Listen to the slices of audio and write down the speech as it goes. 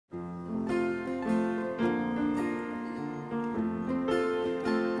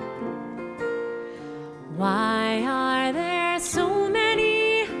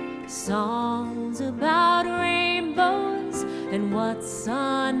what's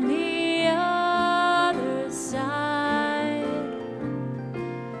on the other side.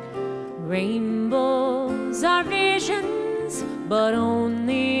 Rainbows are visions, but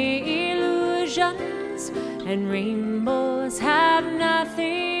only illusions, and rainbows have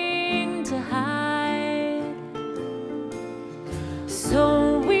nothing to hide.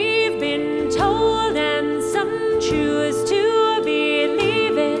 So we've been told, and some choose to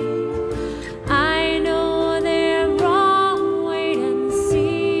believe it. I know they're wrong, wait and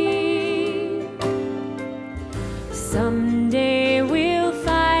see. Someday we'll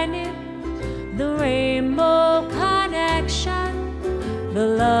find it, the rainbow connection, the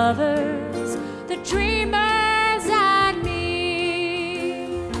lovers, the dreamers and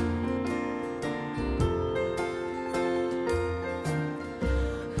me.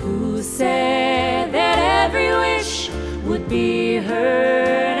 Who said that every wish would be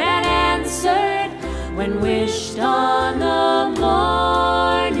heard and answered when wished on the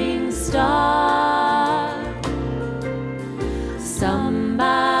morning star?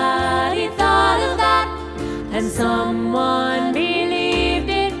 Somebody thought of that, and someone believed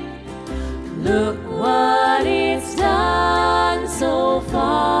it. Look what it's done so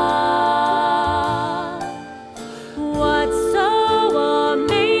far. What's so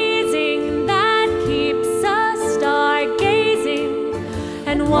amazing that keeps us stargazing?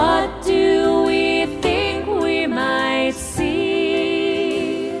 And what do we think we might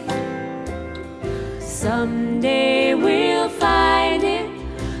see? Someday we'll find it,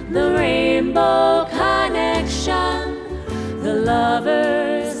 the rainbow connection, the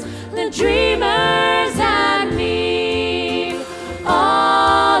lovers, the dreamers and me.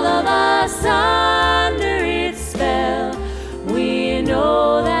 All of us under its spell, we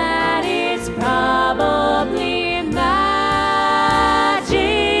know that it's probably magic.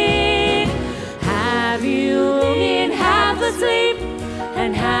 Have you been half asleep,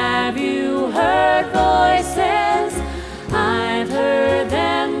 and have you heard voices? I've heard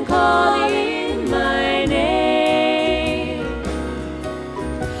them calling my name.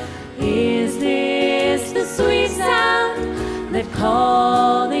 Is this the sweet sound that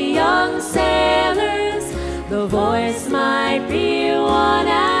call the young